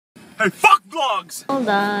Hey, fuck vlogs! All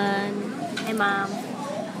done. Hey, Mom.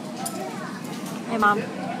 Hey, Mom.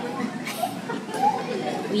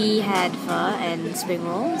 We had pho and spring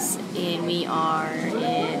rolls, and we are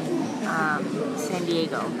in San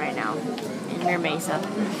Diego right now, in Mira Mesa.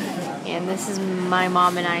 And this is my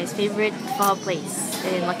mom and I's favorite pho place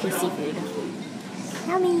in Lucky Seafood.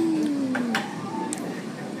 Yummy!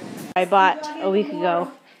 I bought a week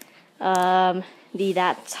ago the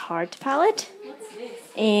That's Hard palette,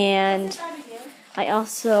 and it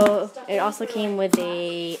also came with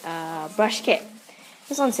a brush kit. It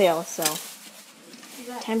was on sale, so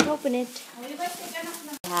time to open it.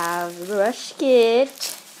 I have the brush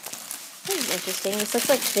kit. Interesting. This looks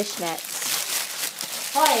like fishnets.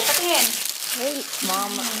 Wait,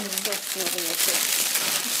 Mom, I'm still feeling it.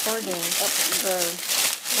 Recording. Oh,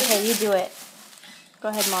 okay, you do it. Go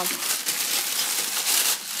ahead, Mom.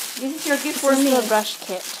 This is your gift for me. This is the brush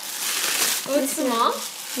kit. Oh, it's small?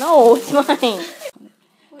 No, it's mine.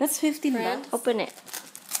 That's 15 bucks. Open it.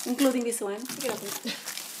 Including this one?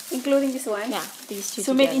 Including this one? Yeah, these two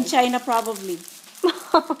So together. made in China probably.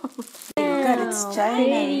 God, it's China.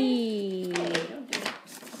 Pretty.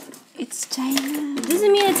 It's China. It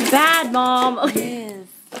doesn't mean it's bad, Mom. Okay.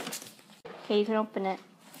 Yes. Okay, you can open it.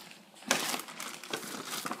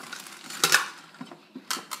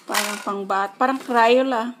 Parang pangbat. Parang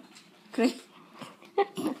Crayola.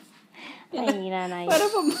 Ay, nanay. Parang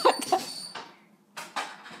pambata.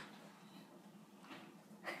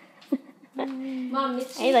 Mom,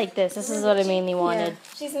 I like this. This is what I mainly wanted.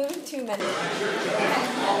 she's moving too many.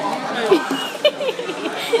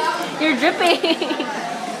 You're dripping.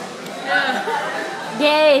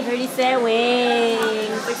 Yay, 30-cent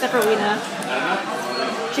wings. Except for Weena.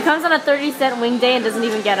 She comes on a 30-cent wing day and doesn't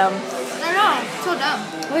even get them. I know, so dumb.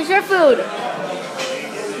 Where's your food?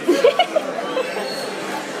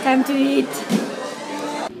 Time to eat.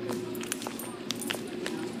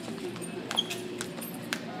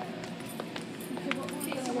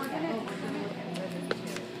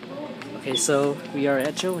 Okay, so we are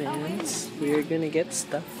at Joann's. We're gonna get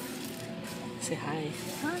stuff. Say hi.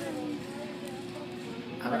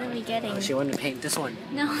 What are we getting? Oh, she wanted to paint this one.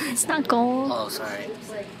 No, it's not gold. Oh, sorry.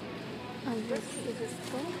 Oh, this is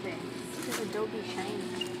gold. This is Adobe Shine.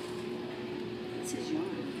 This is yours.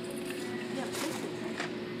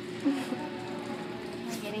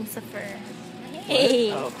 We're getting stuff for...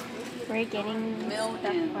 Hey! Oh. We're getting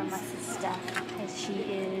stuff for my sister because she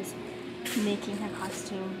is making her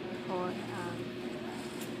costume for,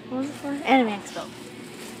 what was it for? Anime Expo.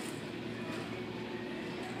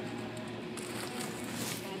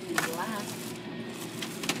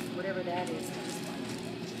 Whatever that is.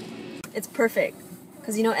 It's perfect.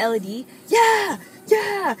 Because you know LED? Yeah!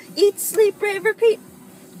 Yeah! Eat, sleep, rave, repeat!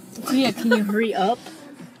 Yeah, can you hurry up?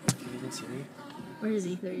 Can you even see me? Where is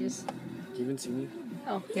he? There he is. Can you even see me?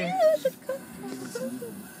 Oh, here.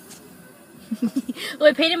 Well,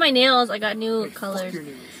 I painted my nails. I got new colors.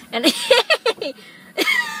 And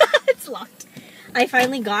it's locked. I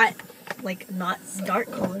finally got, like, not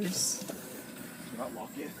dark colors. Not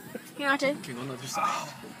lock it. You're not to. Okay, go on the other side.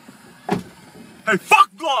 Hey, fuck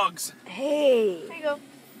vlogs! Hey. There you go.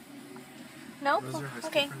 Nope. Those are high school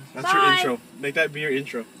Okay. friends. That's Bye. your intro. Make that be your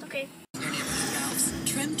intro. Okay.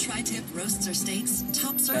 Trim tri-tip roasts or steaks,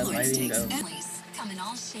 top That sirloin lighting steaks, though. and come in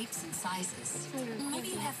all shapes and sizes. Maybe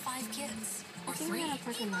you have 5 kids or 3.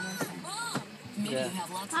 Mom, maybe Yeah. you have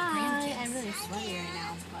lots of Hi. grandkids. I'm really sweaty right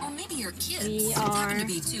now. Or maybe your kids We happen are, to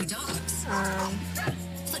be 2 dogs.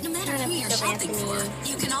 But no matter trying to who you're pick up shopping for, Anthony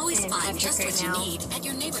you can always and find Patrick just right what you now. need at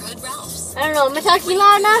your neighborhood Ralph's. I don't know.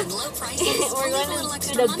 Matakilana. And low prices, We're or going leave a little to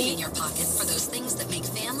extra the money in beach your pocket for those things that make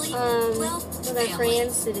family, well, with our family.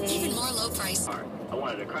 friends today. Even more low price. I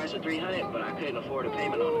wanted a Chrysler 300, but I couldn't afford a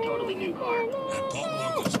payment on a totally new car. At Paul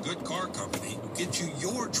Uncle's Good Car Company, we'll get you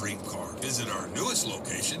your dream car. Visit our newest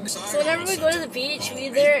location. So whenever we go to the beach, we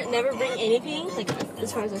either never bring anything, like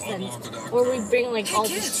as far as our sons, or we bring like all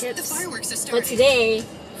these The chips. fireworks are But starting. today,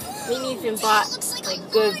 we even bought like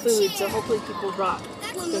good food, so hopefully people brought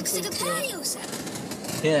good food too.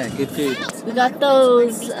 Yeah, good food. We got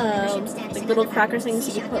those like little cracker things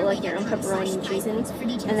you can put like your own pepperoni and cheese in,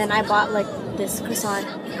 and then I bought like this croissant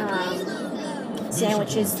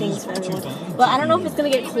sandwiches things for everyone. But I don't know if it's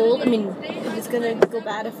gonna get cold. I mean, if it's gonna go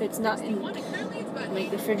bad if it's not in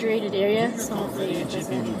like refrigerated area. So hopefully it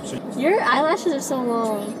doesn't. Your eyelashes are so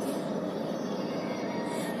long.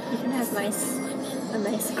 Ethan has a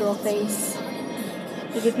nice girl face.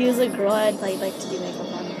 Like if he was a girl, I'd like to do makeup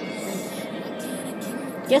on him.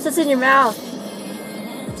 Guess what's in your mouth?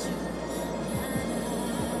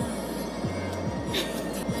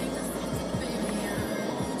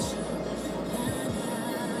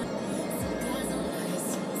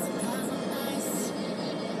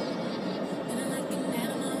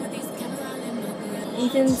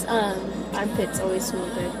 Ethan's armpits always smell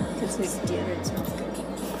good because his deodorant smells good.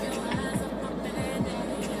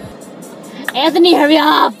 Anthony, hurry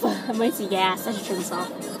up! I'm wasting gas. I should turn this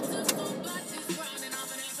off.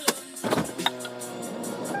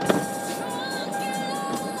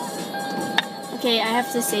 Okay, I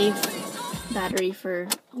have to save battery for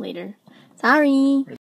later. Sorry.